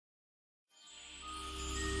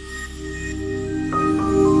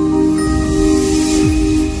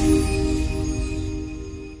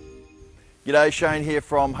G'day, Shane here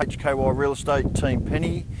from HKY Real Estate Team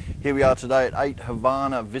Penny. Here we are today at 8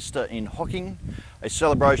 Havana Vista in Hocking, a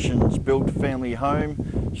celebrations built family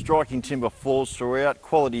home, striking timber floors throughout,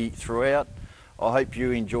 quality throughout. I hope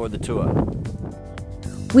you enjoyed the tour.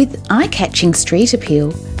 With eye-catching street appeal,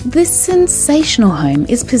 this sensational home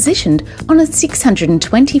is positioned on a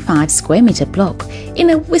 625 square metre block in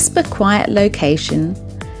a whisper-quiet location.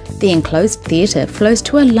 The enclosed theatre flows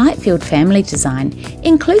to a light-filled family design,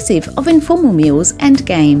 inclusive of informal meals and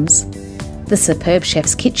games. The superb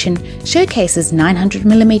chef's kitchen showcases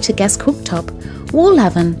 900mm gas cooktop, wall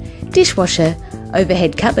oven, dishwasher,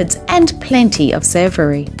 overhead cupboards and plenty of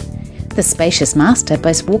servery. The spacious master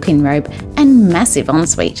boasts walk-in robe and massive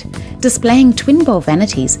ensuite, displaying twin-bowl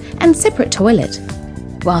vanities and separate toilet,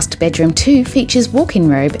 whilst bedroom 2 features walk-in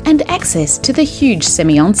robe and access to the huge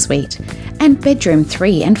semi-ensuite, and bedroom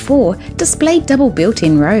 3 and 4 display double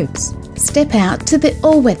built-in robes. Step out to the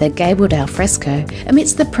all-weather gabled alfresco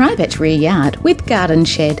amidst the private rear yard with garden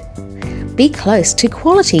shed. Be close to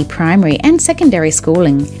quality primary and secondary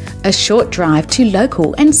schooling, a short drive to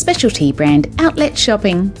local and specialty brand outlet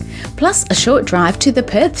shopping, plus a short drive to the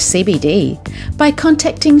Perth CBD by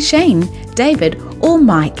contacting Shane, David or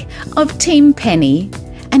Mike of Team Penny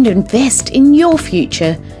and invest in your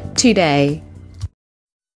future today.